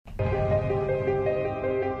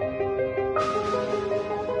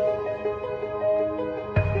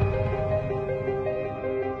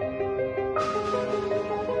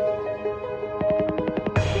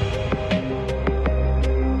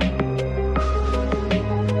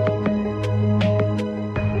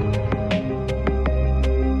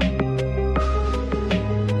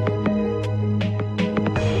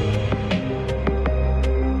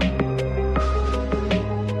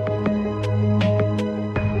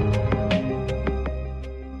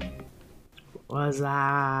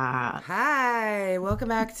Huzzah. Hi, welcome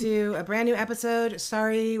back to a brand new episode.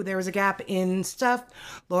 Sorry, there was a gap in stuff.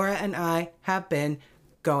 Laura and I have been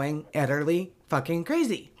going utterly fucking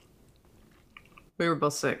crazy. We were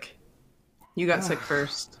both sick. You got sick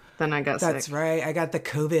first, then I got sick. That's right. I got the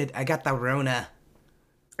COVID. I got the Rona.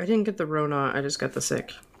 I didn't get the Rona, I just got the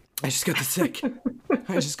sick. I just got the sick.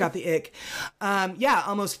 I just got the ick.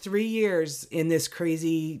 Almost 3 years in this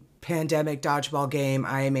crazy pandemic dodgeball game.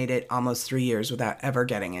 I made it almost 3 years without ever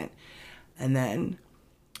getting it. And then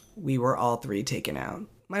we were all three taken out.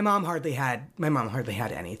 My mom hardly had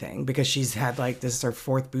anything because she's had this is her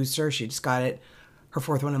fourth booster. She just got it, her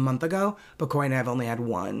fourth one a month ago. But Coy and I have only had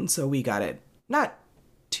one. So we got it not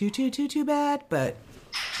too bad, but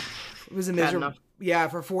it was a miserable. Yeah,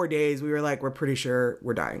 for 4 days we were like, we're pretty sure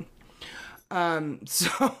we're dying.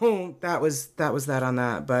 So that was that on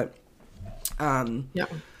that. But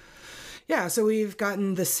yeah, so we've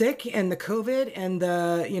gotten the sick and the COVID and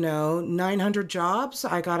the 900 jobs.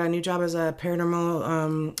 I got a new job as a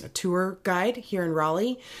paranormal tour guide here in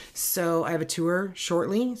Raleigh. So I have a tour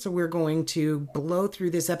shortly. So we're going to blow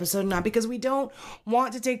through this episode, not because we don't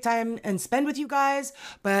want to take time and spend with you guys,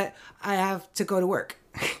 but I have to go to work.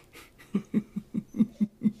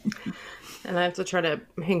 And I have to try to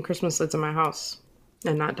hang Christmas lights in my house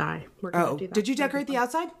and not die. We're gonna do that. Did you decorate the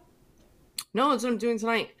outside? No, that's what I'm doing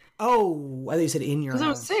tonight. Oh, I thought you said in your house. Because I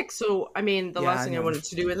was sick, so the last thing I wanted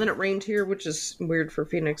to do, and then it rained here, which is weird for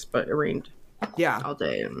Phoenix, but it rained all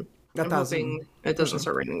day, and I'm hoping it doesn't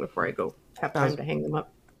start raining before I go have time to hang them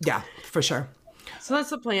up. Yeah, for sure. So that's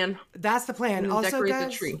the plan. That's the plan. And also, decorate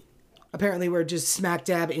guys, the tree. Apparently we're just smack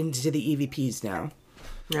dab into the EVPs now.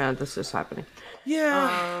 Yeah, this is happening. So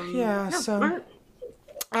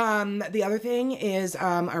the other thing is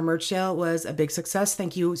our merch sale was a big success.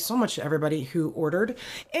 Thank you so much to everybody who ordered.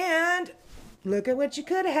 And look at what you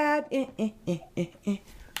could have had.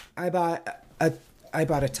 I bought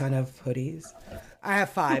a ton of hoodies. I have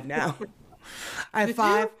 5 now. I have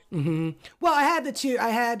 5. Mm-hmm. Well, I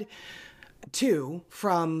had two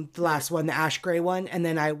from the last one, the ash gray one, and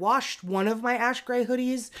then I washed one of my ash gray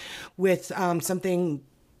hoodies with something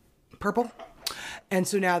purple. And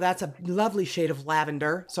so now that's a lovely shade of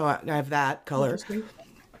lavender. So I have that color. Then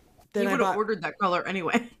you would have ordered that color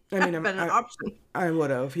anyway. I mean, been an option. I would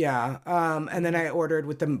have, yeah. And then I ordered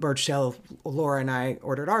with the merch sale. Laura and I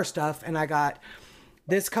ordered our stuff, and I got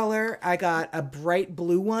this color. I got a bright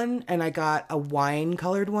blue one, and I got a wine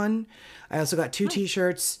colored one. I also got 2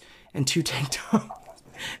 t-shirts and 2 tank tops,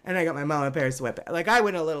 and I got my mom a pair of sweatpants. I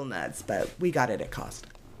went a little nuts, but we got it at cost.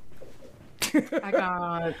 I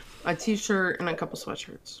got a t-shirt and a couple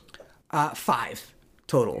sweatshirts. 5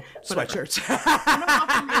 total sweatshirts.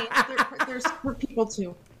 There's for people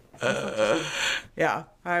too. Yeah,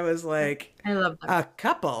 I was like, I love that. A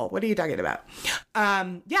couple. What are you talking about?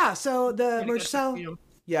 So the merch sale.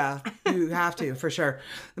 Yeah, you have to, for sure.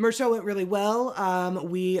 The merch show went really well.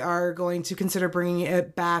 We are going to consider bringing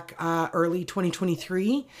it back early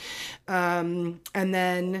 2023. And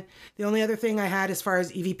then the only other thing I had as far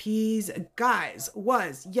as EVPs, guys,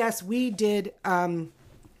 was, yes, we did...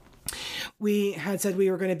 we had said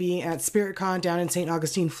we were going to be at SpiritCon down in St.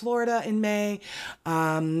 Augustine, Florida in May,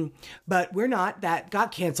 but we're not. That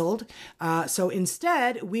got canceled. So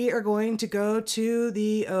instead, we are going to go to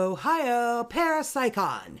the Ohio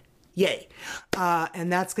Parapsychon. Yay.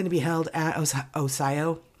 And that's going to be held at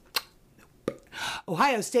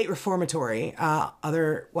Ohio State Reformatory,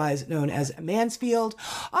 otherwise known as Mansfield,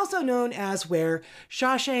 also known as where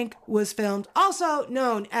Shawshank was filmed, also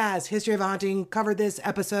known as History of Haunting. Covered this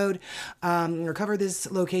episode, or covered this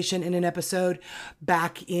location in an episode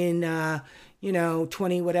back in,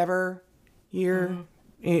 20 whatever year,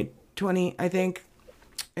 20, I think.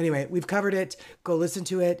 Anyway, we've covered it. Go listen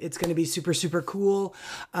to it. It's going to be super, super cool.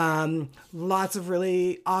 Lots of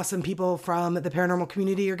really awesome people from the paranormal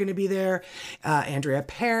community are going to be there. Andrea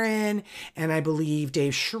Perrin, and I believe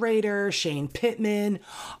Dave Schrader, Shane Pittman,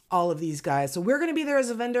 all of these guys. So we're going to be there as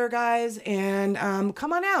a vendor, guys, and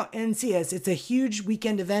come on out and see us. It's a huge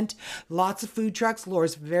weekend event. Lots of food trucks.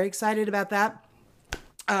 Laura's very excited about that.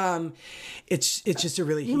 It's just a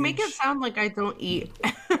really huge... You make it sound like I don't eat.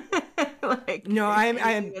 No,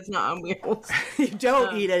 I'm that's not on wheels. You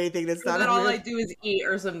don't eat anything that's not on wheels. All I do is eat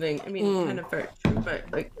or something. I mean, kind of fair, but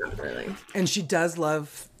not really. And she does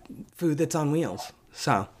love food that's on wheels.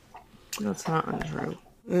 So that's not untrue.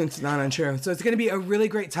 It's not untrue. So it's going to be a really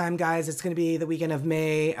great time, guys. It's going to be the weekend of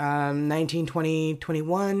May 19, 20,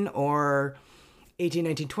 21, or 18,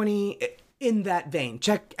 19, 20. In that vein,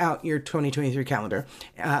 check out your 2023 calendar.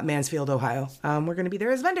 Mansfield, Ohio. We're going to be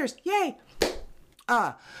there as vendors. Yay!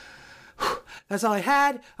 That's all I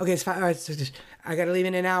had. Okay, it's fine. All right, so I got to leave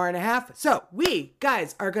in an hour and a half. So we,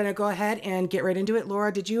 guys, are going to go ahead and get right into it.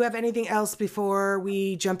 Laura, did you have anything else before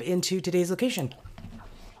we jump into today's location?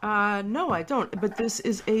 No, I don't. But this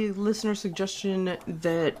is a listener suggestion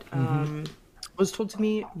that was told to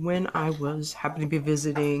me when I was happening to be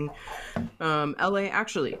visiting LA,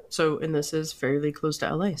 actually. So, and this is fairly close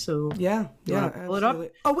to LA. So yeah, pull it up.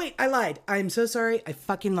 Oh wait, I lied. I'm so sorry. I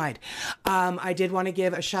fucking lied. I did want to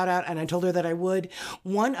give a shout out, and I told her that I would.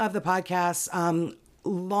 One of the podcasts,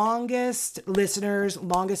 longest listeners,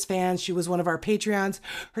 longest fans. She was one of our Patreons.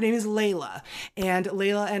 Her name is Layla. And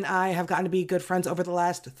Layla and I have gotten to be good friends over the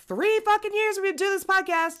last 3 fucking years we've been doing this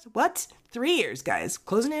podcast. What? 3 years, guys.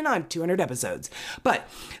 Closing in on 200 episodes. But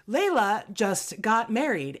Layla just got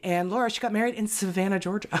married. And Laura, she got married in Savannah,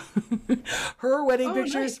 Georgia. Her wedding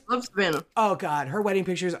pictures. Nice. Love Savannah. Oh, God. Her wedding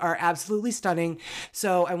pictures are absolutely stunning.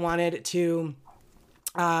 So I wanted to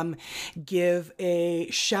give a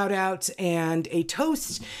shout out and a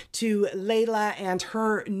toast to Layla and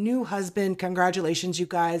her new husband. Congratulations, you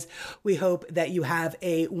guys. We hope that you have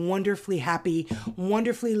a wonderfully happy,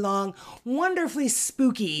 wonderfully long, wonderfully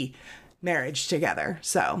spooky marriage together.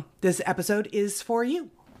 So this episode is for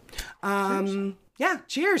you. Cheers. Yeah,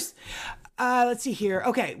 cheers. Let's see here.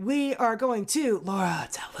 Okay, we are going to, Laura,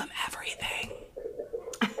 tell them everything.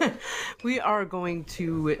 We are going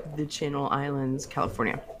to the Channel Islands,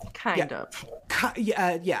 California. Kind of.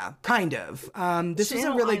 Yeah, kind of. This is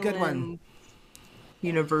a really good one.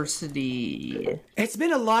 University. It's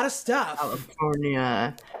been a lot of stuff.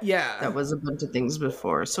 California. Yeah. That was a bunch of things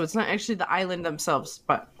before. So it's not actually the island themselves,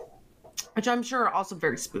 but which I'm sure are also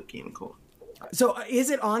very spooky and cool. So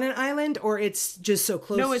is it on an island or it's just so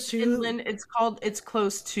close to? No, it's inland. It's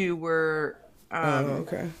close to where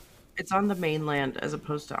okay. It's on the mainland as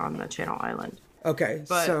opposed to on the Channel Island. Okay,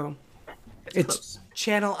 but so it's close.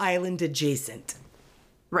 Channel Island adjacent.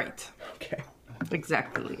 Right. Okay.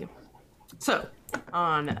 Exactly. So,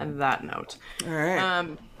 on that note, all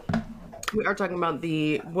right, we are talking about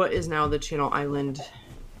what is now the Channel Island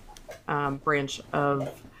branch of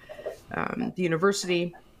the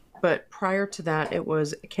university. But prior to that, it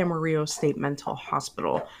was Camarillo State Mental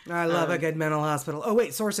Hospital. I love a good mental hospital. Oh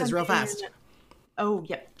wait, sources real fast. Oh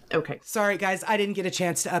yeah. Okay. Sorry, guys. I didn't get a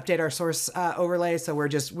chance to update our source overlay, so we're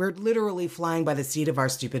literally flying by the seat of our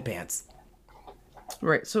stupid pants.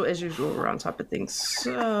 Right. So as usual, we're on top of things.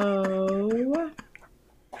 So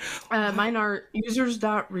mine are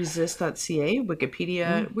users.resist.ca,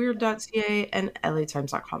 Wikipedia, weird.ca, and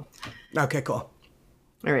latimes.com. Okay, cool.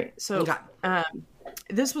 All right. So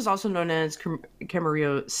this was also known as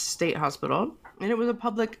Camarillo State Hospital, and it was a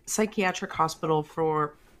public psychiatric hospital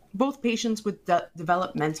for both patients with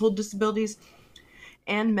developmental disabilities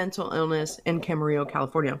and mental illness in Camarillo,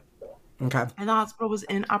 California. Okay. And the hospital was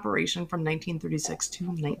in operation from 1936 to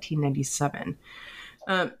 1997.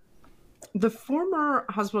 The former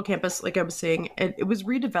hospital campus, like I was saying, it was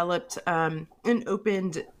redeveloped and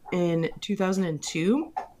opened in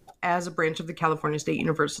 2002 as a branch of the California State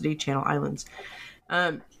University Channel Islands.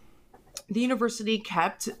 The university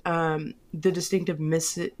kept the distinctive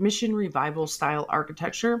mission revival style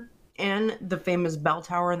architecture, and the famous bell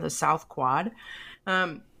tower in the South Quad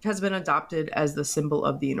has been adopted as the symbol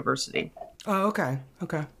of the university. Oh, okay.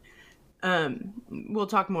 Okay. We'll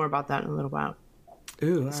talk more about that in a little while.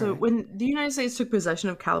 Ooh, so when the United States took possession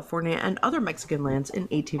of California and other Mexican lands in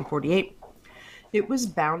 1848, it was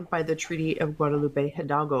bound by the Treaty of Guadalupe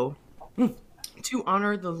Hidalgo to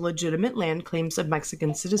honor the legitimate land claims of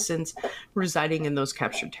Mexican citizens residing in those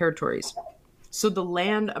captured territories. So the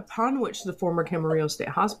land upon which the former Camarillo State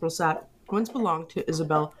Hospital sat once belonged to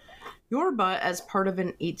Isabel Yorba as part of an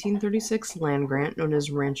 1836 land grant known as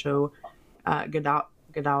Rancho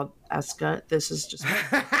Gadalesca. This is just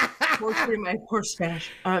my poor Spanish.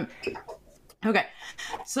 Okay,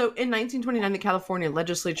 so in 1929, the California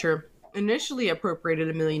legislature initially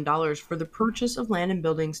appropriated $1 million for the purchase of land and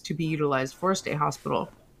buildings to be utilized for a state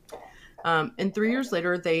hospital. And 3 years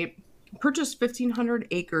later, they purchased 1,500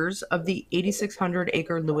 acres of the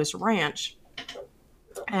 8,600-acre Lewis Ranch,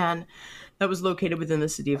 and that was located within the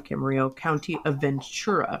city of Camarillo, county of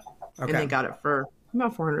Ventura. Okay. And they got it for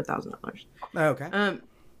about $400,000. Okay.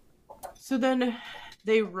 So then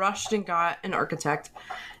they rushed and got an architect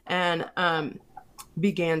and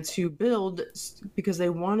began to build because they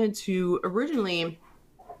wanted to originally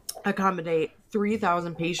accommodate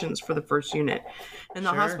 3,000 patients for the first unit. And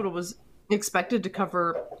the hospital was expected to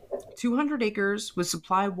cover 200 acres with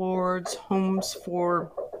supply wards, homes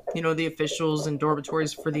for, the officials, and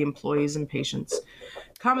dormitories for the employees and patients,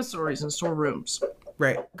 commissaries and storerooms.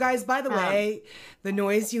 Right. Guys, by the way, the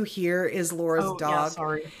noise you hear is Laura's Oh, dog. yeah,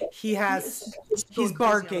 sorry. He's going crazy on the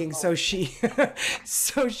barking, phone.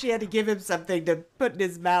 so she had to give him something to put in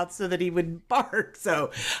his mouth so that he wouldn't bark. So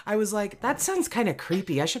I was like, that sounds kind of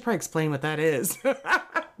creepy. I should probably explain what that is.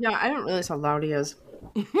 Yeah, I don't realize how loud he is.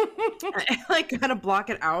 I like kind of block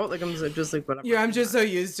it out. Like I'm just like whatever. Yeah, I'm just so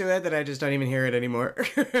used to it that I just don't even hear it anymore.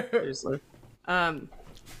 Seriously.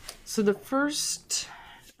 So the first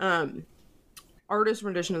artist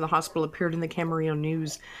rendition of the hospital appeared in the Camarillo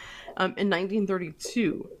News in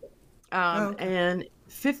 1932. And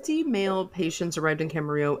 50 male patients arrived in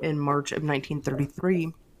Camarillo in March of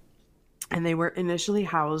 1933. And they were initially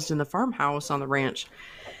housed in the farmhouse on the ranch.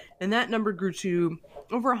 And that number grew to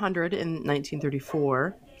over 100 in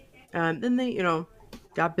 1934. Then they,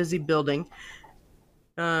 got busy building.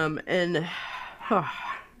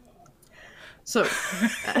 So,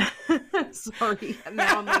 sorry,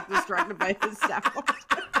 now I'm like distracted by his sound.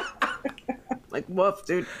 Like, woof,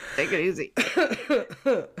 dude, take it easy.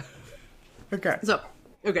 Okay. So,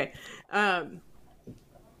 okay.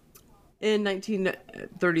 In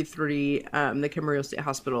 1933, the Camarillo State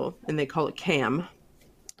Hospital, and they call it CAM.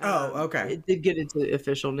 Okay. It did get its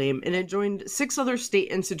official name, and it joined 6 other state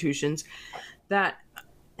institutions that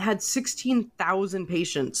had 16,000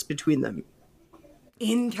 patients between them.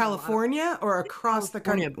 In California or across the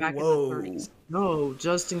country? Back Whoa. in the 30s. No,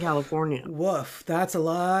 just in California. Woof. That's a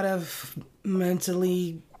lot of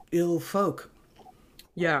mentally ill folk.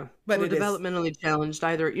 Yeah, But or it is- developmentally challenged.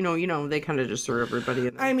 Either they kind of just threw everybody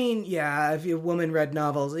in there. I mean, yeah, if your woman read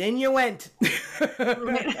novels, in you went.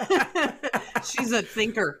 She's a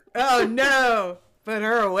thinker. Oh no, put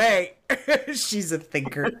her away. She's a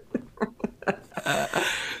thinker.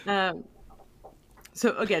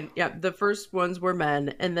 So again, yeah, the first ones were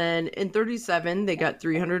men, and then in 37 they got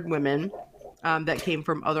 300 women that came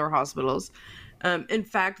from other hospitals. In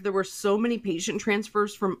fact, there were so many patient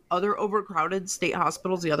transfers from other overcrowded state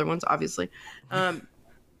hospitals, the other ones obviously.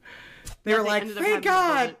 They were like, ended up thank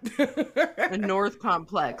having God. a North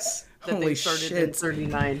Complex that Holy they started in shit.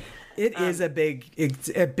 39. It is a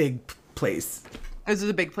big place. This is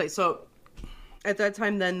a big place. So at that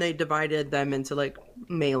time, then they divided them into like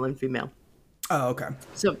male and female. Oh, okay.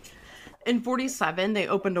 So in 47, they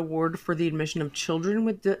opened a ward for the admission of children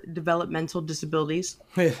with developmental disabilities.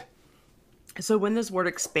 So when this ward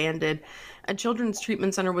expanded, a children's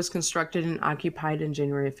treatment center was constructed and occupied in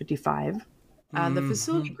January of 55. The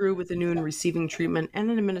facility grew with a new and receiving treatment and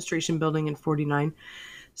an administration building in 49.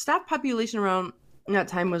 Staff population around that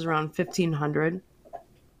time was around 1,500.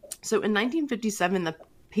 So in 1957, the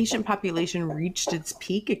patient population reached its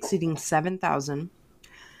peak, exceeding 7,000.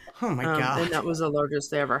 Oh my God. And that was the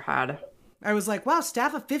largest they ever had. I was like, wow,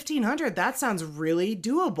 staff of 1,500, that sounds really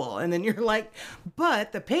doable. And then you're like,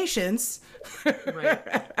 but the patients. Right.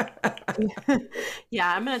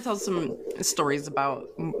 Yeah, I'm going to tell some stories about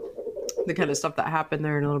the kind of stuff that happened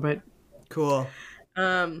there in a little bit. Cool.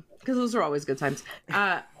 Because those are always good times.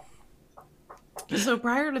 So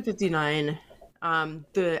prior to 59,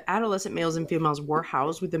 the adolescent males and females were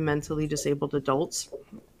housed with the mentally disabled adults.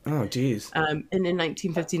 Oh, geez. And in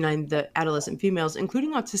 1959, the adolescent females,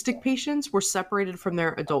 including autistic patients, were separated from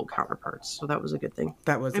their adult counterparts. So that was a good thing.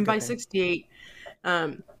 That was a And good by thing. 68,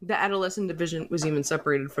 the adolescent division was even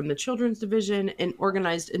separated from the children's division and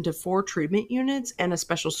organized into 4 treatment units and a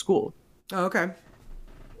special school. Oh, okay.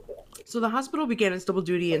 So the hospital began its double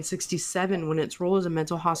duty in 67 when its role as a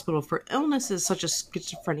mental hospital for illnesses such as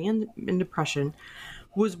schizophrenia and depression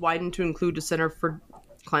was widened to include a center for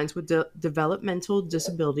clients with developmental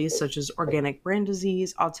disabilities such as organic brain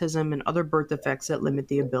disease, autism, and other birth defects that limit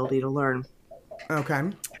the ability to learn. Okay.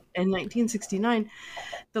 In 1969,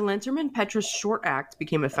 the Lanterman-Petrus Short Act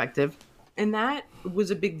became effective, and that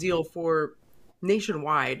was a big deal for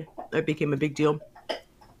nationwide. It became a big deal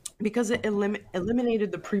because it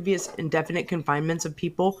eliminated the previous indefinite confinements of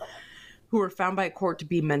people who were found by a court to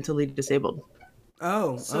be mentally disabled.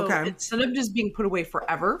 Oh, So okay. instead of just being put away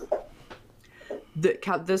forever,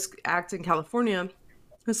 this act in California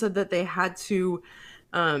said that they had to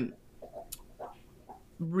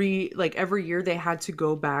every year they had to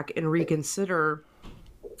go back and reconsider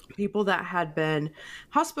people that had been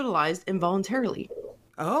hospitalized involuntarily.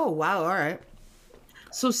 Oh, wow. All right.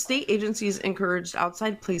 So state agencies encouraged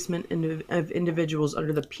outside placement of individuals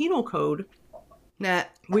under the penal code, Nah.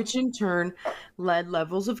 which in turn led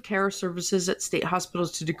levels of care services at state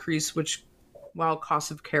hospitals to decrease, while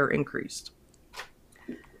costs of care increased.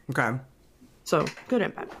 Okay. So good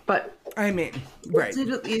and bad. But I mean, right.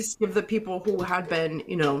 did at least give the people who had been,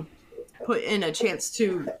 put in a chance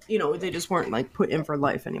to, they just weren't like put in for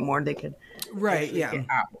life anymore. They could Right. actually Yeah. get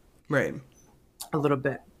out. Right. a little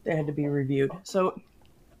bit. They had to be reviewed. So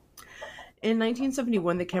in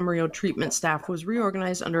 1971, the Camarillo treatment staff was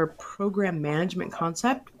reorganized under a program management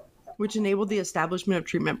concept, which enabled the establishment of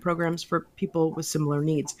treatment programs for people with similar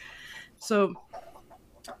needs. So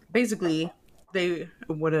basically,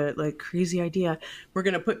 what a like crazy idea. We're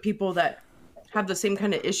going to put people that have the same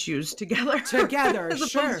kind of issues together. As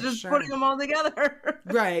opposed to just putting them all together.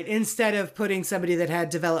 Right. Instead of putting somebody that had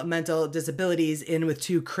developmental disabilities in with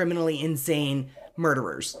two criminally insane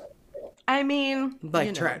murderers. I mean,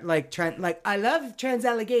 like I love Trans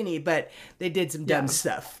Allegheny, but they did some dumb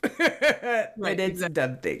stuff. They did some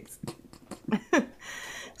dumb things.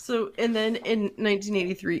 So, and then in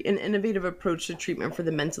 1983, an innovative approach to treatment for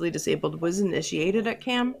the mentally disabled was initiated at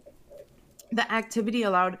CAM. The activity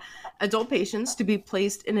allowed adult patients to be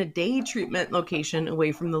placed in a day treatment location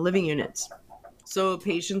away from the living units. So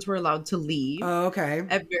patients were allowed to leave at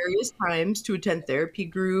various times to attend therapy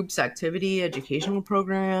groups, activity, educational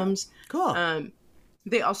programs. Cool.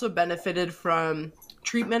 They also benefited from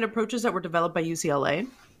treatment approaches that were developed by UCLA.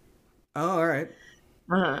 Oh, all right.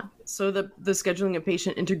 So the scheduling of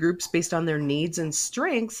patient into groups based on their needs and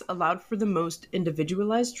strengths allowed for the most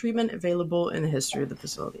individualized treatment available in the history of the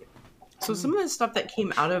facility. So some of the stuff that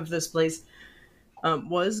came out of this place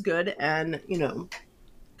was good and,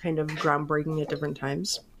 kind of groundbreaking at different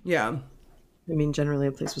times. Yeah. I mean, generally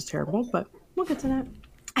the place was terrible, but we'll get to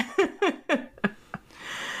that.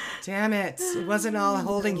 Damn it. It wasn't all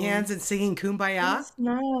holding hands and singing Kumbaya? It's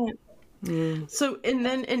not. So, and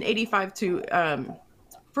then in 85 to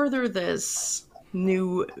further this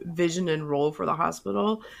new vision and role for the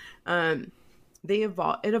hospital, it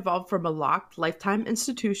evolved from a locked lifetime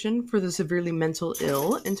institution for the severely mental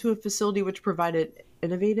ill into a facility which provided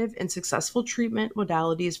innovative and successful treatment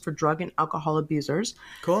modalities for drug and alcohol abusers.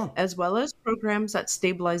 Cool. As well as programs that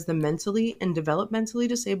stabilize the mentally and developmentally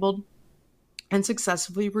disabled and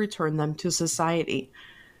successfully return them to society.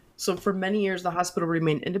 So for many years, the hospital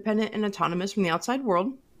remained independent and autonomous from the outside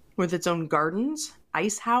world, with its own gardens,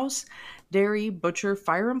 ice house, dairy, butcher,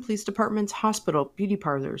 fire and police departments, hospital, beauty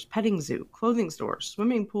parlors, petting zoo, clothing stores,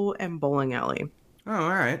 swimming pool, and bowling alley. Oh, all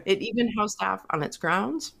right. It even housed staff on its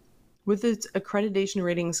grounds. With its accreditation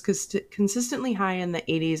ratings consistently high in the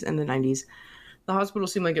 80s and the 90s, the hospital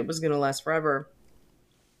seemed like it was going to last forever.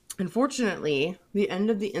 Unfortunately, the end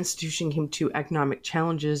of the institution came to economic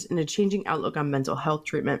challenges and a changing outlook on mental health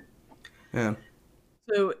treatment. Yeah.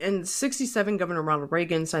 So in 1967, Governor Ronald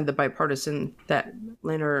Reagan signed the bipartisan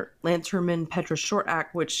Lanterman-Petra Short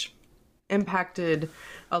Act, which impacted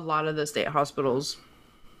a lot of the state hospitals,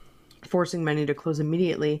 forcing many to close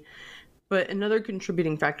immediately. But another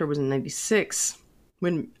contributing factor was in 1996,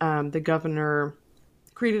 when the governor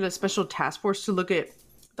created a special task force to look at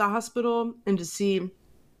the hospital and to see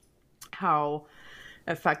how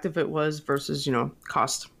effective it was versus,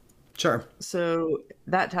 cost. Sure. So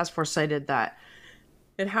that task force cited that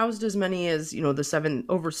it housed as many as,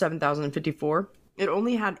 over 7,054. It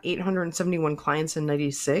only had 871 clients in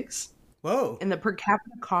 96. Whoa. And the per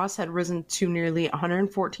capita cost had risen to nearly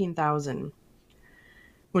 114,000,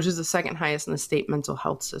 which is the second highest in the state mental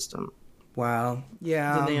health system. Wow.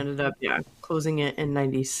 Yeah. So they ended up, closing it in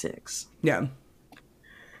 96. Yeah.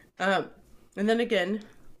 And then again,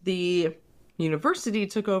 the university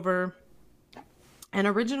took over. And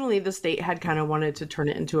originally the state had kind of wanted to turn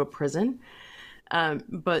it into a prison.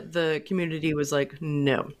 But the community was like,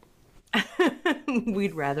 no,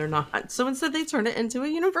 we'd rather not. So instead they turned it into a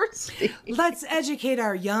university. Let's educate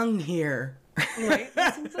our young here. Right?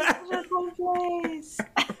 It's such a cool place.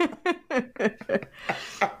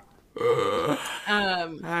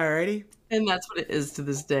 Alrighty. And that's what it is to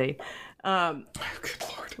this day. Good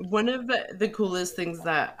Lord. One of the coolest things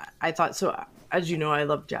that I thought, so as you know, I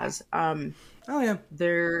love jazz. Oh yeah.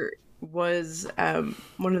 There was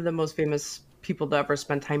one of the most famous people to ever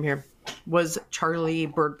spend time here was Charlie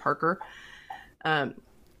Bird Parker. He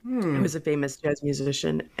was a famous jazz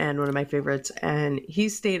musician and one of my favorites. And he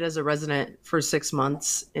stayed as a resident for 6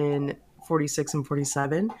 months in 46 and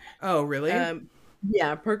 47. Oh, really?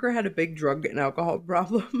 Yeah, Parker had a big drug and alcohol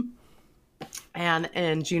problem. And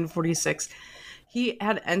in June 46, he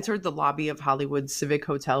had entered the lobby of Hollywood's Civic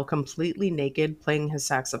Hotel completely naked, playing his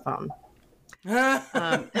saxophone.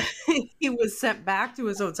 He was sent back to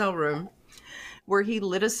his hotel room, where he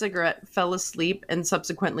lit a cigarette, fell asleep, and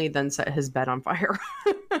subsequently then set his bed on fire.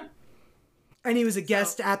 And he was a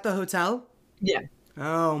guest at the hotel? Yeah.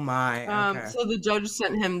 Oh, my. Okay. So the judge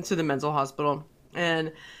sent him to the mental hospital.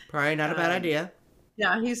 And probably not a bad idea.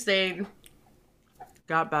 Yeah, he stayed,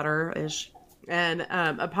 got better-ish. And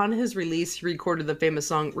upon his release, he recorded the famous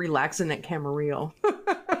song, Relaxin' at Camarillo.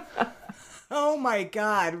 Oh, my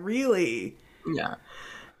God. Really? Yeah.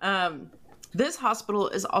 This hospital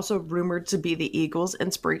is also rumored to be the Eagles'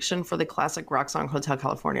 inspiration for the classic rock song Hotel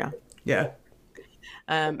California. Yeah.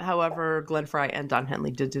 However, Glenn Frey and Don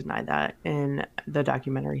Henley did deny that in the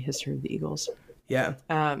documentary History of the Eagles. Yeah.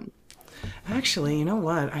 Actually, you know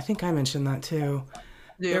what? I think I mentioned that too.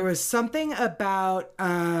 Yeah. There was something about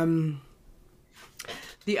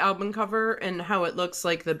The album cover and how it looks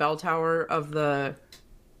like the bell tower of the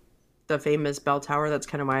famous bell tower. That's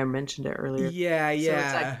kind of why I mentioned it earlier. Yeah, So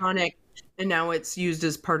yeah. it's iconic, and now it's used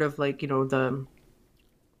as part of like, the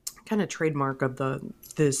kind of trademark of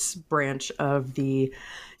this branch of the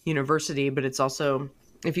university. But it's also,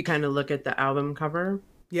 if you kind of look at the album cover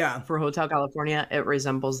Yeah. for Hotel California, it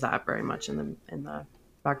resembles that very much in the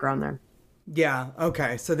background there. Yeah.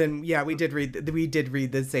 Okay. So then, yeah, we did read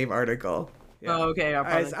the same article. Yeah. Oh, okay.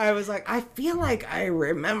 I was like, I feel like I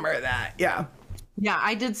remember that. Yeah. Yeah,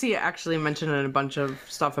 I did see it actually mentioned in a bunch of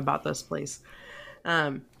stuff about this place.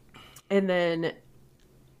 And then,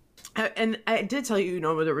 and I did tell you,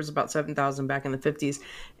 there was about 7,000 back in the 50s.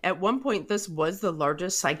 At one point, this was the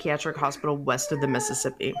largest psychiatric hospital west of the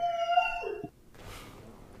Mississippi.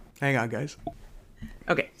 Hang on, guys.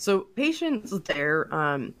 Okay, so patients there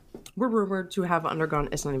were rumored to have undergone,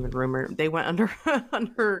 it's not even rumored, they went under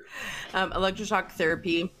electroshock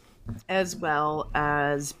therapy, as well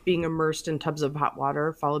as being immersed in tubs of hot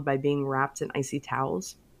water, followed by being wrapped in icy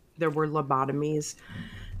towels. There were lobotomies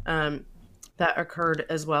that occurred,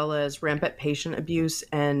 as well as rampant patient abuse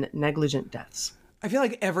and negligent deaths. I feel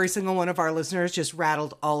like every single one of our listeners just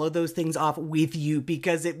rattled all of those things off with you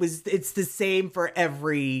because it's the same for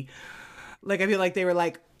every, like, I feel like they were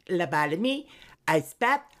like, lobotomy, ice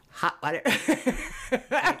bath, hot water.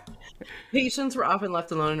 Patients were often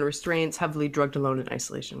left alone in restraints, heavily drugged alone in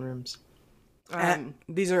isolation rooms.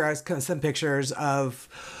 These are some pictures of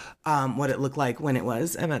what it looked like when it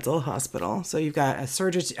was a mental hospital. So you've got a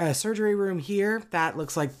surgery room here. That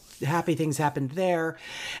looks like happy things happened there.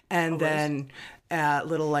 And then a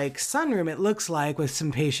little like sunroom, it looks like, with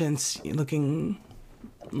some patients looking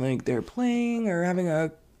like they're playing or having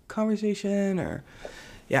a conversation or...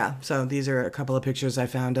 Yeah, so these are a couple of pictures I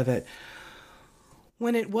found of it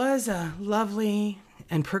when it was a lovely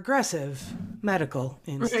and progressive medical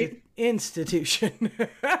institution.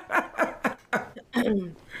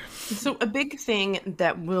 So a big thing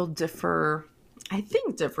that will differ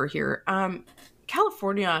here.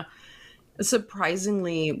 California,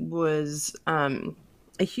 surprisingly, was a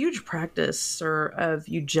huge practicer of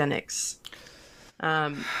eugenics.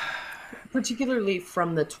 Particularly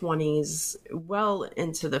from the 20s well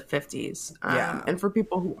into the 50s. And for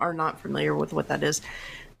people who are not familiar with what that is,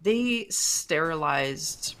 they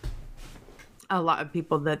sterilized a lot of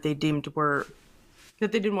people that they deemed that they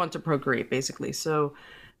didn't want to procreate, basically. So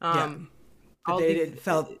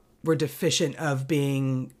felt were deficient of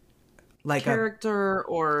being like character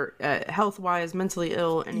or health-wise, mentally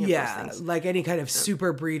ill, any of those things. Like any kind of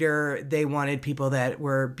super breeder, they wanted people that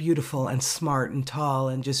were beautiful and smart and tall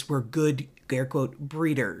and just were good, air quote,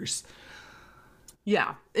 breeders.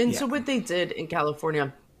 Yeah. And so what they did in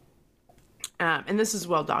California, and this is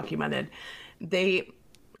well documented, they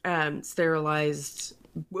sterilized,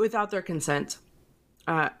 without their consent,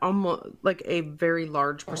 almost like a very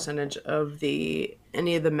large percentage of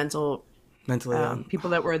any of the mentally ill people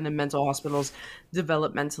that were in the mental hospitals,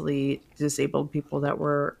 developmentally disabled people that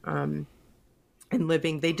were in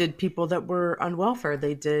living. They did people that were on welfare.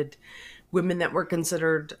 They did women that were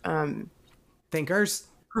considered thinkers,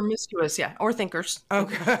 promiscuous, or thinkers.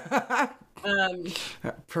 Okay.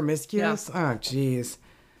 Promiscuous. Yeah. Oh, geez.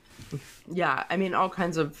 Yeah, I mean, all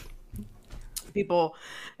kinds of people.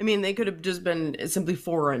 I mean, they could have just been simply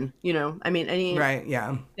foreign, I mean, right,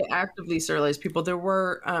 yeah. They actively sterilized people. There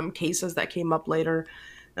were cases that came up later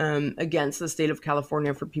against the state of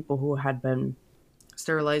California for people who had been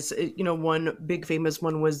sterilized. One big famous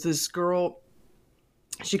one was this girl.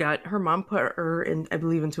 Her mom put her in, I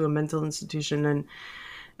believe, into a mental institution,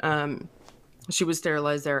 and she was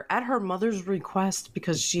sterilized there at her mother's request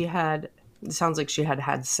because it sounds like she had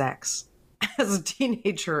had sex as a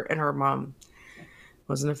teenager, and her mom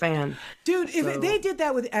wasn't a fan. Dude, if they did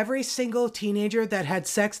that with every single teenager that had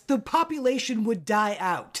sex, the population would die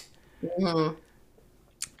out. Mm-hmm.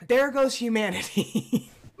 There goes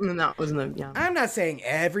humanity. And that wasn't I'm not saying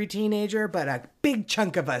every teenager, but a big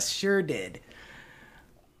chunk of us sure did.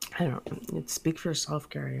 I don't. Speak for yourself,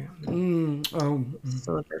 Gary. Still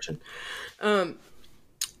a virgin.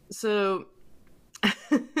 So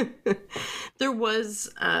there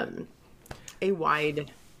was a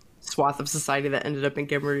wide swath of society that ended up in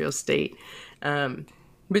Camarillo State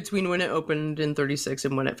between when it opened in 36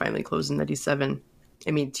 and when it finally closed in 97.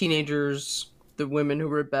 I mean, teenagers, the women who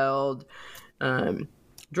rebelled,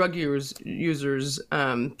 drug users,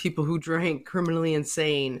 people who drank, criminally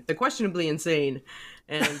insane, the questionably insane,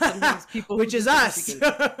 and sometimes people which who is just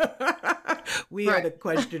us. We are Right. the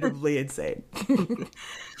questionably insane.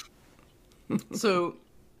 So,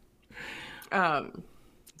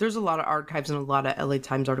 there's a lot of archives and a lot of LA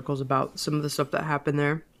Times articles about some of the stuff that happened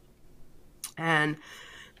there. And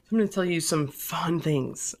I'm going to tell you some fun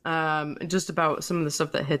things just about some of the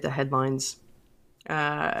stuff that hit the headlines.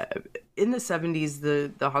 In the 70s,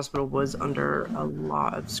 the hospital was under a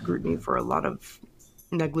lot of scrutiny for a lot of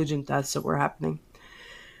negligent deaths that were happening.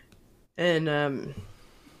 And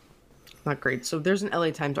not great. So there's an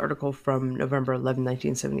LA Times article from November 11,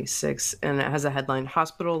 1976, and it has a headline,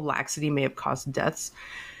 Hospital Laxity May Have Caused Deaths.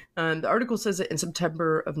 The article says that in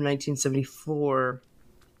September of 1974,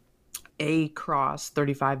 A. Cross,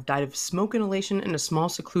 35, died of smoke inhalation in a small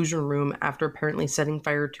seclusion room after apparently setting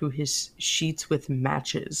fire to his sheets with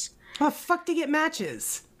matches. How the fuck do you get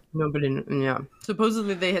matches? Nobody, yeah.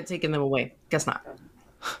 Supposedly they had taken them away. Guess not.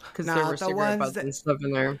 Because there were the cigarette ones butts and stuff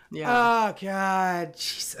in there. Yeah. Oh, God.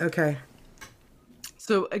 Jeez. Okay.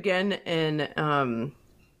 So again, in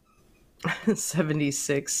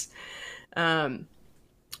 76,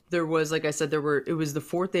 there was, like I said, it was the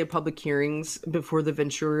fourth day of public hearings before the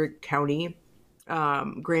Ventura County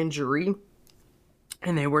grand jury,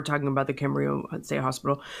 and they were talking about the Camarillo State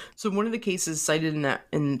Hospital. So one of the cases cited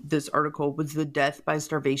in this article was the death by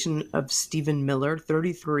starvation of Stephen Miller,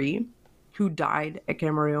 33, who died at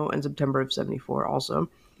Camarillo in September of 74 also.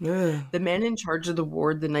 Ugh. The man in charge of the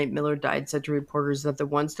ward the night Miller died said to reporters that the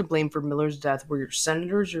ones to blame for Miller's death were your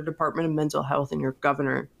senators, your Department of Mental Health, and your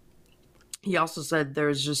governor. He also said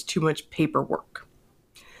there's just too much paperwork.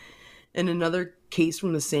 In another case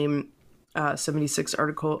from the same 76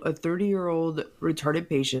 article, a 30-year-old retarded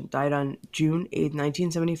patient died on June 8,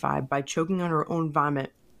 1975 by choking on her own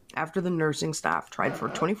vomit after the nursing staff tried for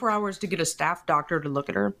 24 hours to get a staff doctor to look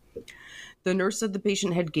at her. The nurse said the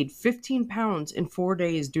patient had gained 15 pounds in 4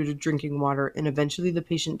 days due to drinking water, and eventually the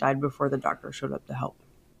patient died before the doctor showed up to help.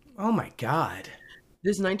 Oh, my God.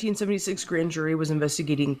 This 1976 grand jury was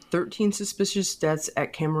investigating 13 suspicious deaths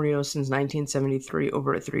at Camarillo since 1973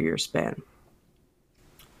 over a 3-year span.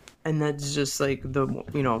 And that's just like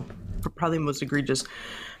probably most egregious.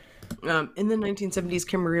 In the 1970s,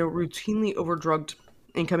 Camarillo routinely overdrugged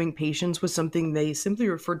incoming patients with something they simply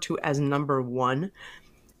referred to as number 1,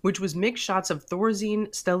 which was mixed shots of Thorazine,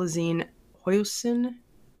 Stelazine, Hyoscine,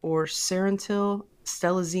 or Serentil,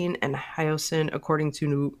 Stelazine, and Hyoscine, according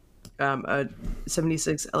to a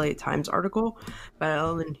 76 LA Times article by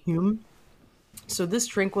Ellen Hume. So this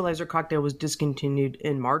tranquilizer cocktail was discontinued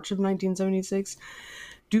in March of 1976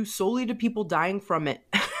 due solely to people dying from it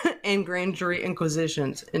and grand jury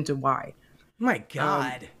inquisitions into why. My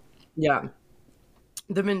God. Yeah.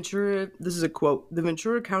 This is a quote, the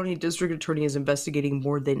Ventura County District Attorney is investigating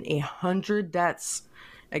more than 100 deaths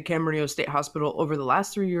at Camarillo State Hospital over the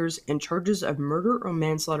last 3 years, and charges of murder or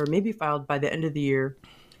manslaughter may be filed by the end of the year,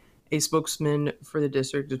 a spokesman for the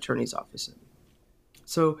district attorney's office.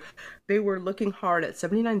 So they were looking hard at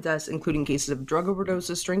 79 deaths, including cases of drug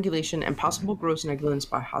overdoses, strangulation, and possible gross negligence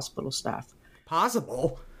by hospital staff.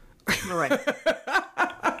 Possible? All right.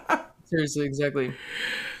 Seriously, exactly.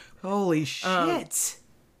 Holy shit.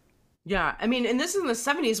 Yeah, I mean, and this is in the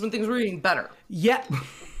 70s when things were getting better. Yep.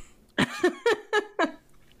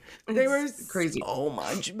 They were crazy. So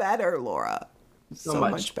much better, Laura. So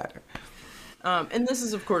much better. And this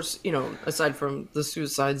is, of course, aside from the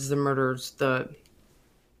suicides, the murders, the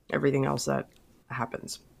everything else that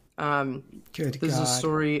happens. Good This is a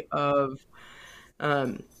story of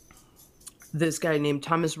this guy named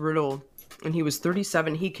Thomas Riddle, and he was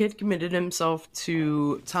 37. He had committed himself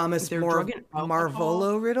to Thomas drug and alcohol.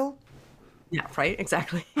 Marvolo Riddle? Yeah, right?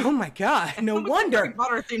 Exactly. Oh my God. No wonder. We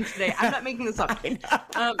bought our thing today. I'm not making this up.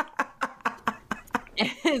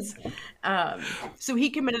 So he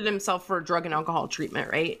committed himself for drug and alcohol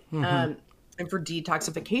treatment, right? Mm-hmm. And for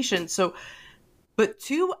detoxification. So, but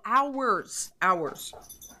 2 hours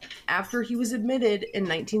after he was admitted in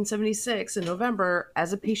 1976 in November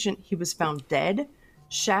as a patient, he was found dead,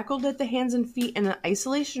 shackled at the hands and feet in an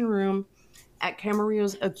isolation room at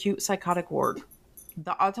Camarillo's acute psychotic ward.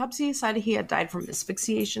 The autopsy cited he had died from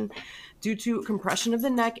asphyxiation due to compression of the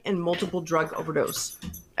neck and multiple drug overdose.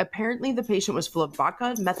 Apparently, the patient was full of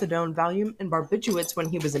vodka, methadone, Valium, and barbiturates when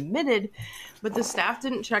he was admitted, but the staff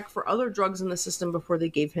didn't check for other drugs in the system before they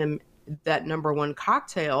gave him that number 1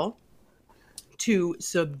 cocktail to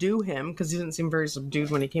subdue him, because he didn't seem very subdued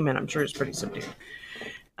when he came in. I'm sure he's pretty subdued.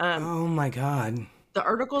 Oh my God. The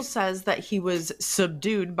article says that he was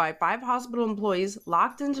subdued by 5 hospital employees,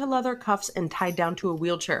 locked into leather cuffs, and tied down to a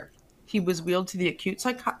wheelchair. He was wheeled to the acute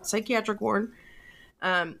psychiatric ward.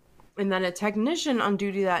 And then a technician on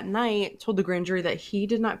duty that night told the grand jury that he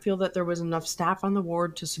did not feel that there was enough staff on the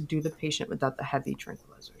ward to subdue the patient without the heavy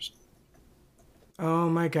tranquilizers. Oh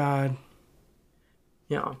my God.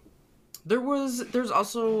 Yeah. There's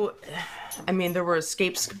also, I mean, there were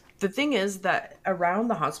escapes. The thing is that around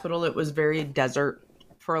the hospital, it was very desert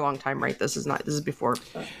for a long time, right? This is before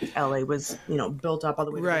LA was, built up all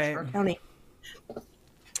the way to Ventura County.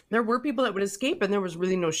 There were people that would escape, and there was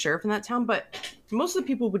really no sheriff in that town, but most of the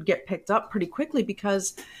people would get picked up pretty quickly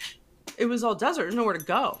because it was all desert. There's nowhere to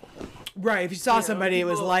go. Right. If you saw somebody, it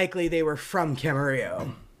was likely they were from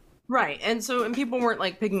Camarillo. Right. And people weren't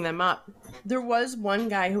like picking them up. There was one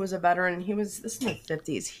guy who was a veteran. This is in the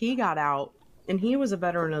 50s. He got out, and he was a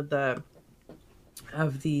veteran of the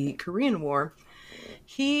Korean War.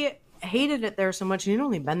 He hated it there so much. He'd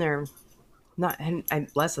only been there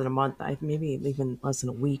less than a month, maybe even less than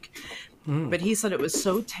a week. But he said it was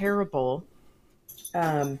so terrible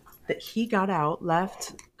that he got out,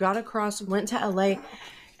 left, got across, went to LA,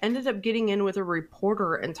 ended up getting in with a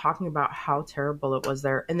reporter and talking about how terrible it was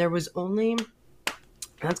there. And there was only,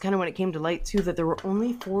 that's kind of when it came to light too, that there were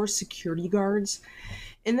only 4 security guards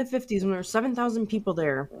in the 50s when there were 7,000 people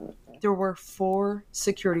there. There were 4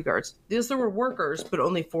 security guards. Yes, there were workers, but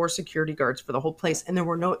only 4 security guards for the whole place. And there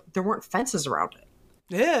weren't fences around it.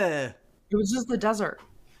 Yeah. It was just the desert.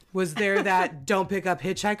 Was there that "Don't pick up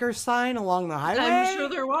hitchhikers" sign along the highway? I'm sure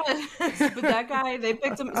there was. But that guy,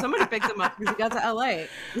 somebody picked him up because he got to LA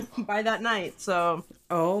by that night. So.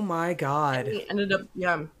 Oh my God. He ended up,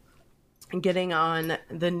 getting on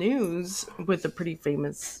the news with a pretty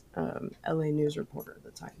famous LA news reporter at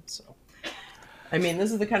the time. So. I mean,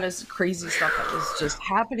 this is the kind of crazy stuff that was just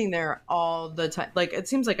happening there all the time. Like, it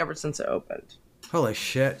seems like ever since it opened. Holy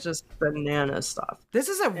shit. Just banana stuff. This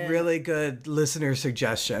is a really good listener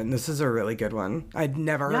suggestion. This is a really good one. I'd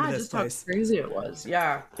never heard of this place. How crazy it was.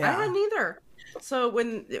 Yeah. I hadn't either. So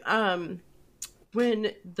when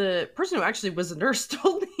the person who actually was a nurse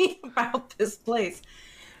told me about this place,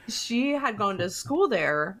 she had gone to school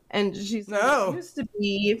there, and she said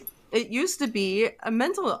it used to be a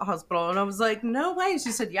mental hospital. And I was like, no way.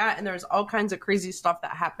 She said, yeah. And there's all kinds of crazy stuff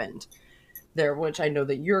that happened there, which I know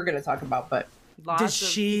that you're going to talk about, but did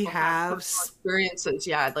she have experiences?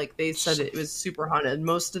 Yeah. Like they said it was super haunted.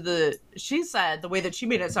 She said the way that she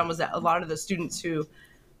made it sound was that a lot of the students who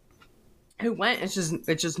went, it's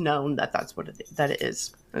just known that that's what it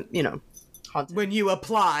is, haunted. When you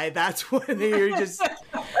apply, that's when you're just,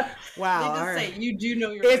 wow. They just say, you do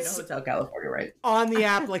know you're going to Hotel California, right? On the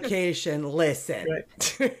application, listen.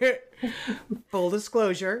 Right. Full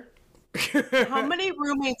disclosure. How many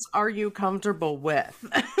roommates are you comfortable with?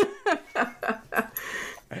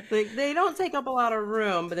 Like, they don't take up a lot of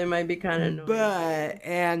room, but they might be kind of noisy.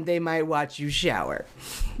 And they might watch you shower.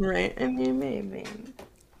 Right. I mean, maybe.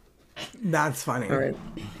 That's funny. All right.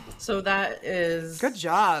 So that is... Good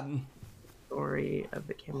job. Story of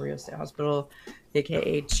the Camarillo State Hospital,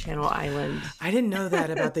 aka Channel Island. I didn't know that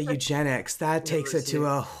about the eugenics. That takes it to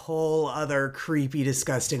a whole other creepy,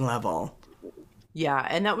 disgusting level. Yeah,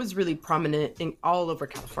 and that was really prominent all over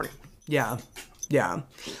California. Yeah.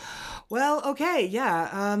 Well, okay,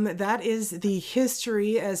 yeah. That is the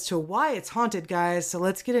history as to why it's haunted, guys. So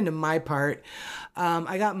let's get into my part.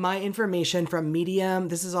 I got my information from Medium.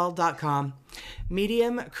 This is all .com.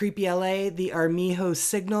 Medium, Creepy LA, The Armijo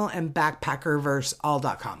Signal, and Backpackerverse,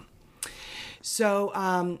 all.com.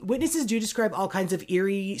 So witnesses do describe all kinds of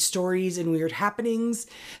eerie stories and weird happenings.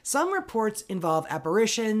 Some reports involve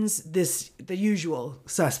apparitions, the usual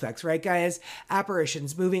suspects, right, guys?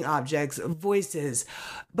 Apparitions, moving objects, voices.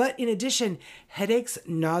 But in addition, headaches,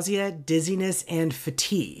 nausea, dizziness, and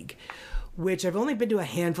fatigue, which I've only been to a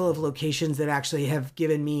handful of locations that actually have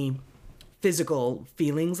given me physical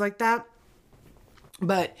feelings like that.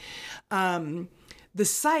 But the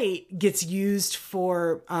site gets used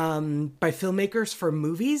by filmmakers for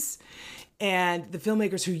movies, and the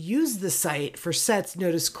filmmakers who use the site for sets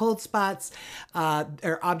noticed cold spots,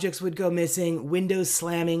 or objects would go missing, windows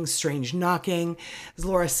slamming, strange knocking. As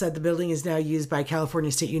Laura said, the building is now used by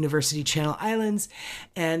California State University Channel Islands,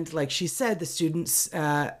 and like she said, the students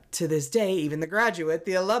to this day, even the graduate,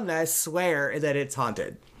 the alumni, swear that it's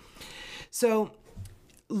haunted. So,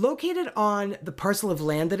 located on the parcel of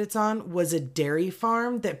land that it's on was a dairy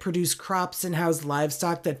farm that produced crops and housed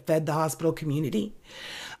livestock that fed the hospital community.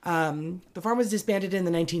 The farm was disbanded in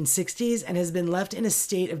the 1960s and has been left in a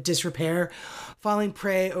state of disrepair, falling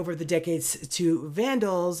prey over the decades to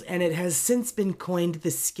vandals, and it has since been coined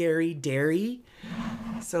the Scary Dairy.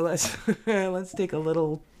 So let's take a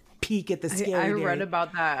little peek at the Scary Dairy. I read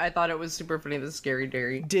about that. I thought it was super funny, the Scary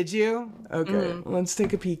Dairy. Did you? Okay, let's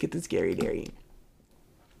take a peek at the Scary Dairy.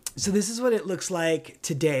 So this is what it looks like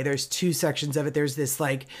today. There's two sections of it. There's this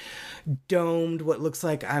like domed, what looks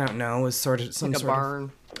like, I don't know, was sort of some like sort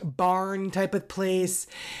of barn type of place.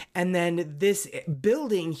 And then this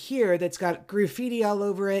building here that's got graffiti all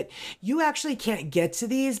over it. You actually can't get to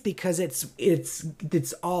these because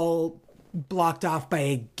it's all blocked off by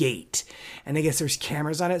a gate. And I guess there's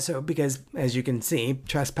cameras on it. So because as you can see,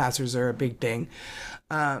 trespassers are a big thing.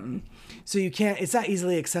 So you can't, it's not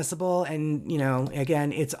easily accessible. And, you know,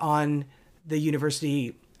 again, it's on the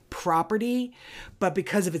university property, but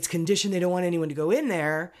because of its condition, they don't want anyone to go in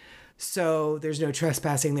there. So there's no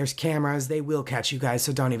trespassing. There's cameras. They will catch you guys.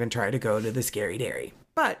 So don't even try to go to the Scary Dairy.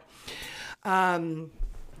 But,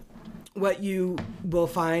 what you will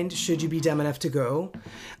find, should you be dumb enough to go,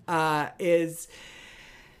 is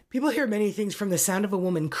people hear many things, from the sound of a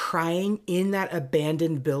woman crying in that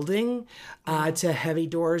abandoned building to heavy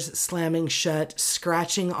doors slamming shut,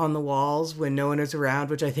 scratching on the walls when no one is around,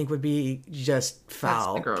 which I think would be just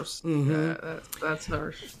foul. That's gross. Mm-hmm. Yeah, that's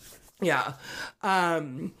harsh. Yeah.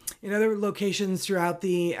 In other locations throughout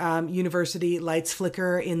the university, lights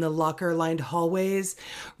flicker in the locker-lined hallways,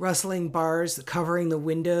 rustling bars covering the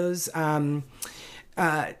windows of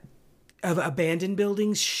abandoned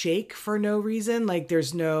buildings shake for no reason. Like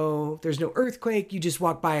there's no earthquake. You just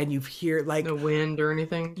walk by and you hear like no wind or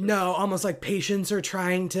anything. No, almost like patients are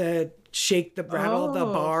trying to shake the rattle the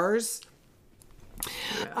bars.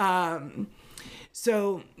 Yeah.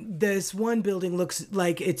 So this one building looks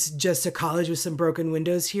like it's just a college with some broken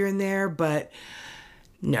windows here and there, but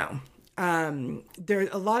no. There,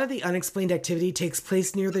 a lot of the unexplained activity takes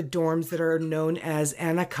place near the dorms that are known as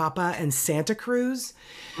Anacapa and Santa Cruz.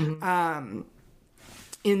 Mm-hmm.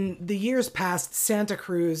 In the years past, Santa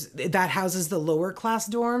Cruz, that houses the lower class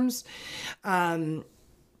dorms,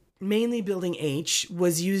 mainly Building H,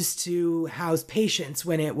 was used to house patients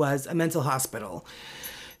when it was a mental hospital.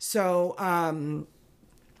 So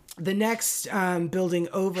the next building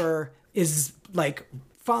over is like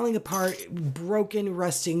falling apart, broken,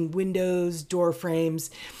 rusting windows, door frames.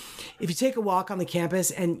 If you take a walk on the campus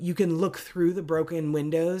and you can look through the broken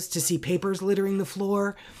windows to see papers littering the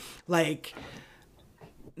floor, like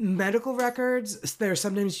medical records, there are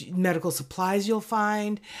sometimes medical supplies you'll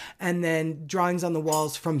find, and then drawings on the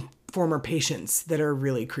walls from former patients that are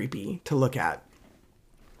really creepy to look at.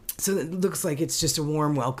 So it looks like it's just a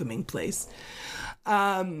warm, welcoming place.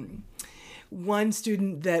 One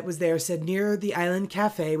student that was there said, near the Island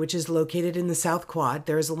Cafe, which is located in the South Quad,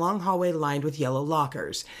 there is a long hallway lined with yellow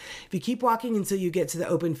lockers. If you keep walking until you get to the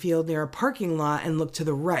open field near a parking lot and look to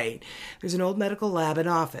the right, there's an old medical lab and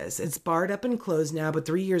office. It's barred up and closed now, but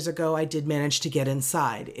 3 years ago I did manage to get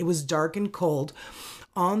inside. It was dark and cold.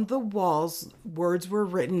 On the walls, words were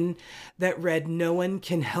written that read, "No one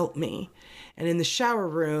can help me." And in the shower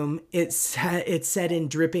room, it said in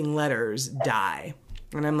dripping letters, "Die."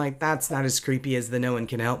 And I'm like, that's not as creepy as the "no one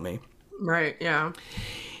can help me." Right, yeah.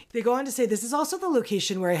 They go on to say, this is also the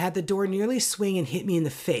location where I had the door nearly swing and hit me in the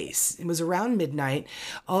face. It was around midnight,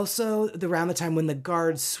 also around the time when the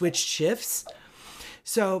guards switched shifts.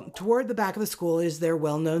 So toward the back of the school is their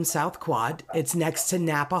well-known South Quad. It's next to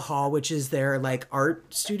Napa Hall, which is their like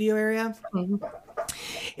art studio area. Mm-hmm.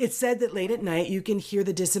 It's said that late at night, you can hear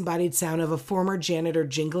the disembodied sound of a former janitor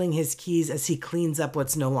jingling his keys as he cleans up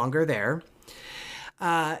what's no longer there.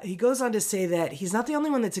 He goes on to say that he's not the only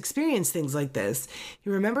one that's experienced things like this. He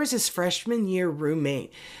remembers his freshman year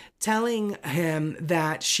roommate telling him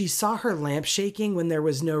that she saw her lamp shaking when there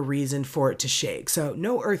was no reason for it to shake. So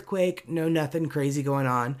no earthquake, no nothing crazy going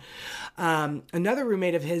on. Another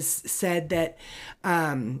roommate of his said that,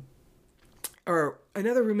 or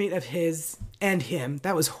another roommate of his and him,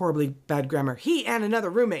 that was horribly bad grammar. He and another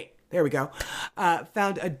roommate, there we go,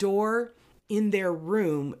 found a door in their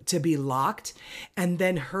room to be locked and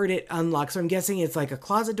then heard it unlock. So I'm guessing it's like a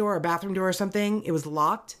closet door, a bathroom door or something. It was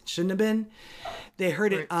locked. Shouldn't have been. They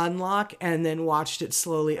heard it unlock and then watched it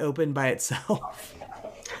slowly open by itself.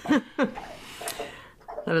 That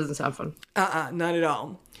doesn't sound fun. Not at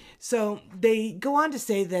all. So they go on to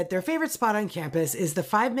say that their favorite spot on campus is the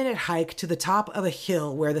 5-minute hike to the top of a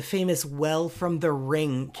hill where the famous well from The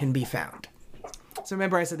Ring can be found. So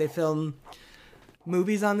remember I said they film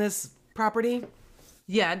movies on this property?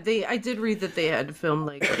 Yeah, I did read that they had filmed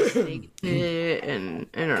like a snake pit and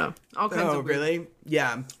I don't know, all kinds of really?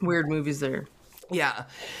 Yeah. weird movies there. Yeah.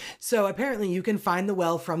 So apparently you can find the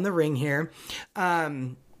well from the ring here.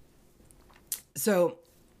 So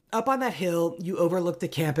up on that hill, you overlook the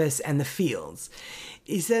campus and the fields.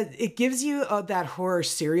 He said it gives you that horror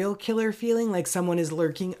serial killer feeling, like someone is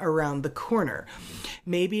lurking around the corner.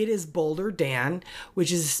 Maybe it is Boulder Dan,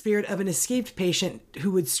 which is the spirit of an escaped patient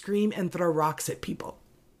who would scream and throw rocks at people.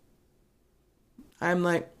 I'm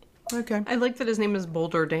like, okay. I like that his name is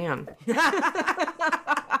Boulder Dan.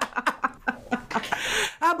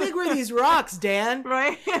 How big were these rocks, Dan?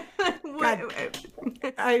 Right? God,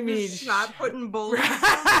 I mean, shot putting boulders.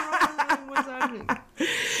 What's happening?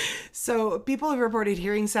 So people have reported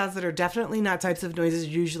hearing sounds that are definitely not types of noises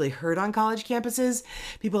usually heard on college campuses.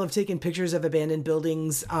 People have taken pictures of abandoned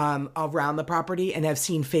buildings around the property and have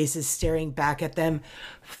seen faces staring back at them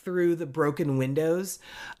through the broken windows.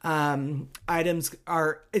 It's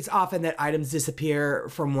often that items disappear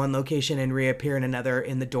from one location and reappear in another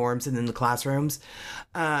in the dorms and in the classrooms.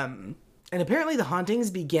 And apparently the hauntings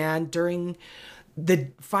began during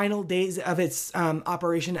the final days of its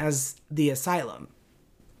operation as the asylum.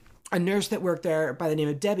 A nurse that worked there by the name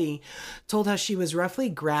of Debbie told how she was roughly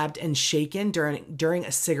grabbed and shaken during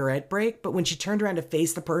a cigarette break, but when she turned around to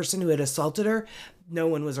face the person who had assaulted her, no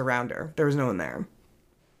one was around her. There was no one there.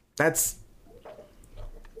 That's...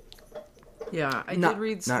 Yeah, I did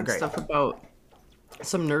read some great. stuff about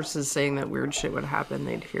some nurses saying that weird shit would happen.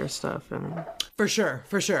 They'd hear stuff. And... For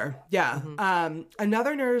sure. Yeah. Mm-hmm.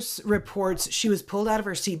 Another nurse reports she was pulled out of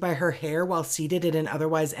her seat by her hair while seated in an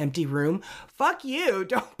otherwise empty room. Fuck you.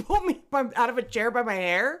 Don't pull me out of a chair by my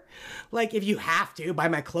hair. Like, if you have to, by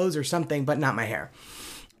my clothes or something, but not my hair.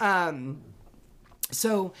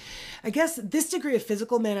 So I guess this degree of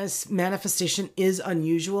physical manifestation is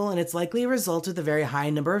unusual, and it's likely a result of the very high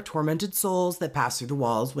number of tormented souls that passed through the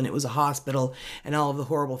walls when it was a hospital and all of the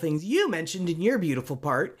horrible things you mentioned in your beautiful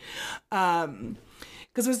part.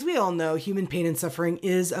 Because as we all know, human pain and suffering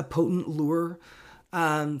is a potent lure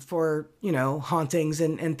for, hauntings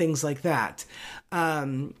and things like that.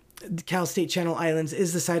 The Cal State Channel Islands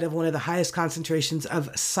is the site of one of the highest concentrations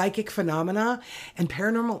of psychic phenomena and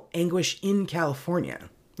paranormal anguish in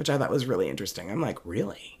California, which I thought was really interesting. I'm like,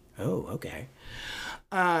 really? Oh, okay.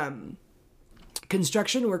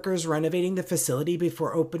 Construction workers renovating the facility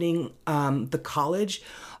before opening the college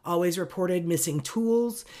always reported missing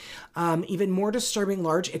tools. Even more disturbing,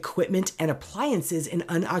 large equipment and appliances in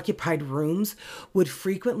unoccupied rooms would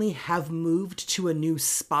frequently have moved to a new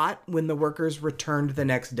spot when the workers returned the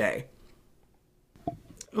next day.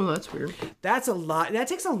 Oh, that's weird. That's a lot. That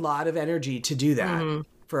takes a lot of energy to do that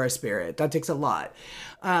for a spirit. That takes a lot.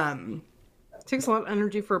 It takes a lot of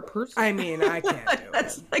energy for a person. I mean, I can't do it.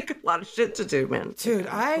 That's like a lot of shit to do, man. Dude,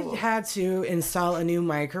 I had to install a new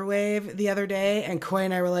microwave the other day, and Coy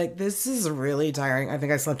and I were like, this is really tiring. I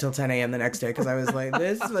think I slept till 10 a.m. the next day because I was like,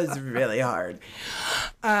 this was really hard.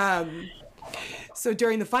 So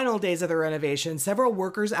during the final days of the renovation, several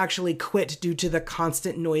workers actually quit due to the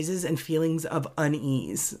constant noises and feelings of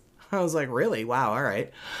unease. I was like, really? Wow, all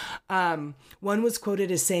right. One was quoted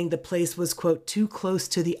as saying the place was, quote, too close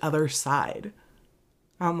to the other side.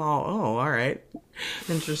 I'm all right.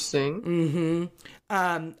 Interesting.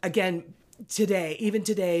 Again, even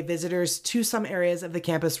today, visitors to some areas of the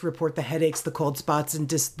campus report the headaches, the cold spots, and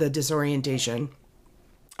the disorientation.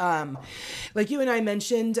 Like you and I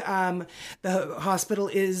mentioned, the hospital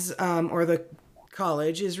is, or the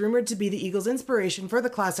college is rumored to be the Eagles' inspiration for the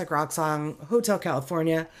classic rock song Hotel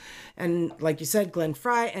California. And like you said, Glenn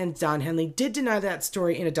Frey and Don Henley did deny that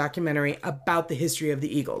story in a documentary about the history of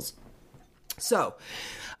the Eagles. So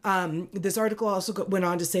this article also went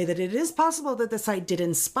on to say that it is possible that the site did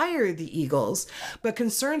inspire the Eagles, but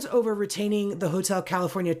concerns over retaining the Hotel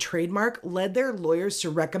California trademark led their lawyers to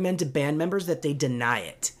recommend to band members that they deny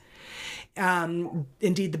it.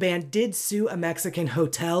 Indeed, the band did sue a Mexican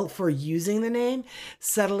hotel for using the name,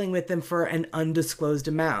 settling with them for an undisclosed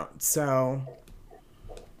amount. So,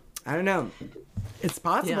 I don't know. It's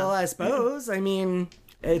possible, I suppose. I mean,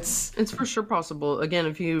 it's for sure possible.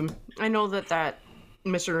 Again, I know that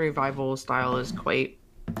Mission Revival style is quite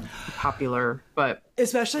popular, but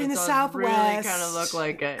especially in the Southwest, really kind of look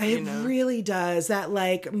like it. It really does. That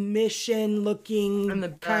like mission looking and the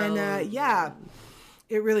kind of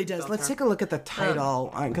It really does. Let's take a look at the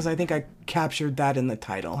title because I think I captured that in the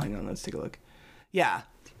title. Hang on, let's take a look. Yeah.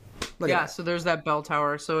 So there's that bell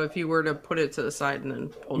tower. So if you were to put it to the side and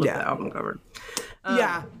then hold up the album cover.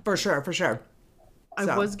 Yeah, for sure.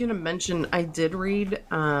 I was going to mention, I did read,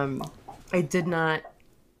 I did not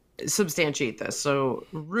substantiate this. So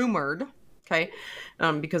rumored, okay,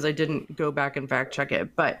 because I didn't go back and fact check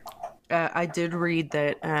it. But I did read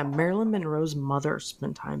that Marilyn Monroe's mother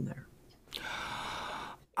spent time there.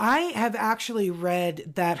 I have actually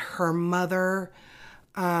read that her mother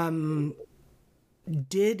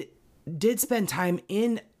did spend time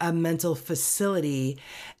in a mental facility,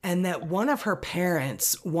 and that one of her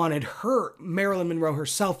parents wanted her, Marilyn Monroe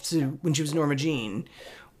herself, to, when she was Norma Jean,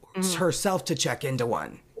 herself to check into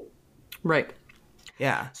one. Right.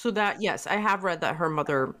 Yeah. So that, yes, I have read that her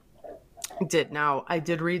mother did. Now, I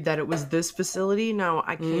did read that it was this facility. Now,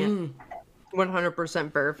 I can't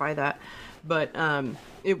 100% verify that, but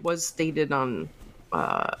it was stated on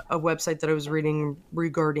a website that I was reading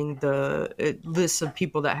regarding the list of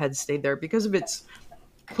people that had stayed there because of its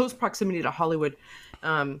close proximity to Hollywood.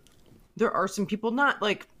 There are some people, not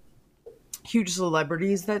like huge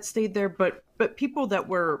celebrities that stayed there, but people that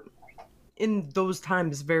were in those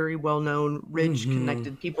times very well known, rich,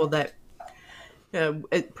 connected people that,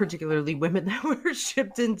 particularly women that were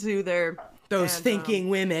shipped into there. Those thinking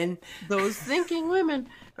women. Those thinking women.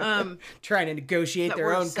 Trying to negotiate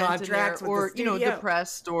their own contracts with or, the studio.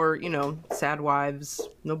 depressed or, sad wives.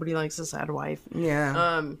 Nobody likes a sad wife.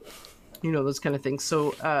 Yeah. Those kind of things.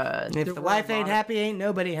 So, if the wife ain't happy, ain't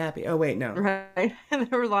nobody happy. Oh, wait, no. Right. And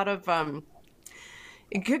there were a lot of, kind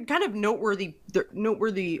of noteworthy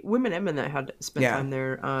women and men that had spent time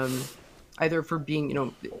there, either for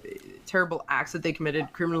being, terrible acts that they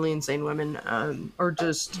committed, criminally insane women, or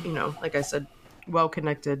just, like I said,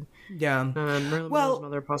 well-connected. Yeah. Marilyn Monroe's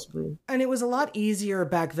mother, possibly. And it was a lot easier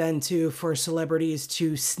back then, too, for celebrities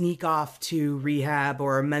to sneak off to rehab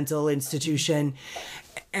or a mental institution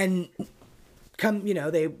and come,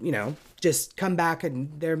 just come back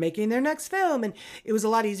and they're making their next film. And it was a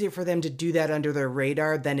lot easier for them to do that under their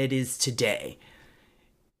radar than it is today.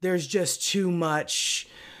 There's just too much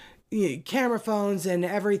camera phones and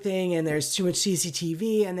everything, and there's too much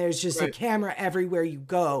CCTV, and there's just a camera everywhere you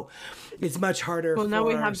go. It's much harder for now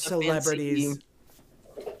we have celebrities.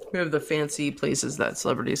 We have the fancy places that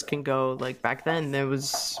celebrities can go. Like back then, there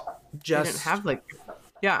was just didn't have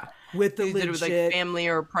with the legit did it with like family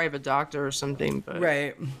or a private doctor or something. But,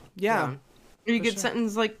 yeah. You get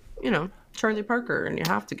sentenced like Charlie Parker, and you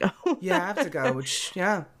have to go. You have to go. Which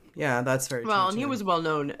that's very well. true, And he was well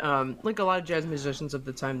known. Like a lot of jazz musicians of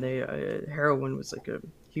the time, they heroin was like a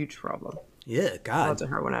huge problem. Yeah, God. Lots of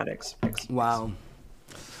heroin addicts. Wow.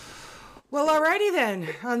 Well, alrighty then.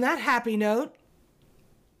 On that happy note,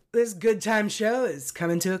 this good time show is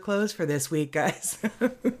coming to a close for this week, guys.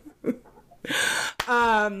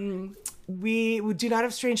 We do not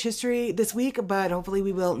have Strange History this week, but hopefully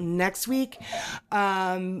we will next week.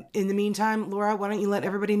 In the meantime, Laura, why don't you let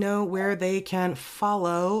everybody know where they can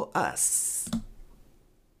follow us?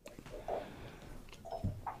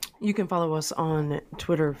 You can follow us on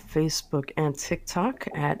Twitter, Facebook, and TikTok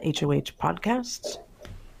at HOH Podcasts.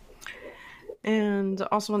 And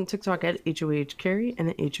also on TikTok at HOH Carrie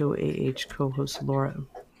and at HOAH co-host Laura.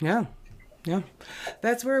 Yeah.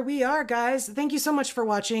 That's where we are, guys. Thank you so much for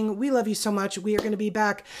watching. We love you so much. We are going to be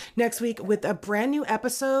back next week with a brand new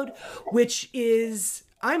episode, which is...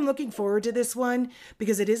 I'm looking forward to this one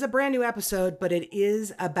because it is a brand new episode, but it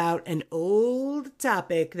is about an old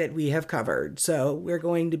topic that we have covered. So we're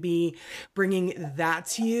going to be bringing that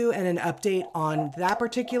to you and an update on that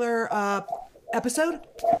particular episode.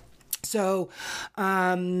 So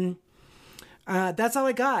that's all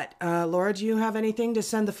I got. Laura, do you have anything to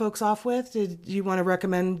send the folks off with? Do you want to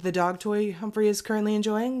recommend the dog toy Humphrey is currently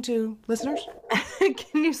enjoying to listeners?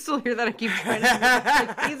 Can you still hear that? I keep trying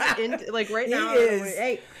to... he's in, like right now. He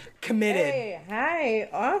is committed. Hey, hi.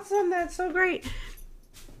 Awesome. That's so great.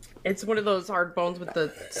 It's one of those hard bones with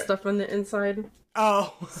the stuff on the inside.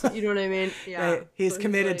 Oh. You know what I mean? Yeah. He's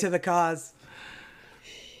committed to the cause.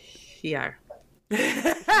 Yeah. He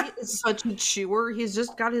is such a chewer. He's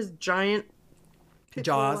just got his giant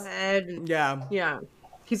jaws. Head. Yeah.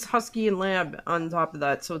 He's husky and lab on top of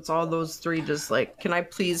that, so it's all those three just like, can I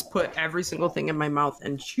please put every single thing in my mouth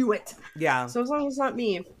and chew it? Yeah. So as long as it's not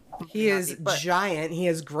me. He is giant. He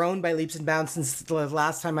has grown by leaps and bounds since the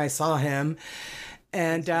last time I saw him.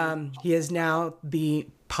 And he is now the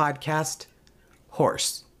podcast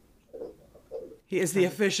horse. He is the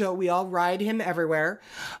official. We all ride him everywhere.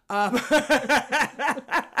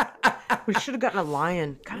 We should have gotten a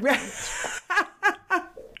lion.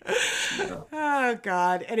 Oh,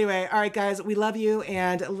 God. Anyway, all right, guys, we love you.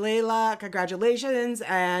 And Layla, congratulations.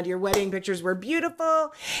 And your wedding pictures were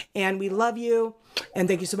beautiful. And we love you. And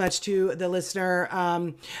thank you so much to the listener.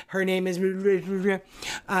 Her name is...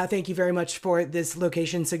 thank you very much for this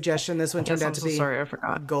location suggestion. This one turned out to be... Sorry, I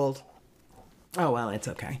forgot. Gold. Oh, well, it's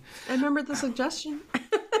okay. I remember the suggestion.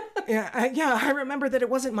 Yeah, I remember that it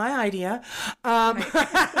wasn't my idea.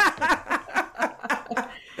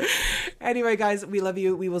 Anyway, guys, we love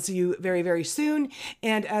you. We will see you very, very soon.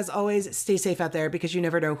 And as always, stay safe out there because you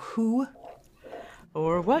never know who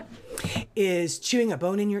Or what? is chewing a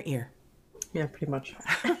bone in your ear. Yeah, pretty much.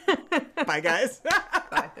 Bye, guys.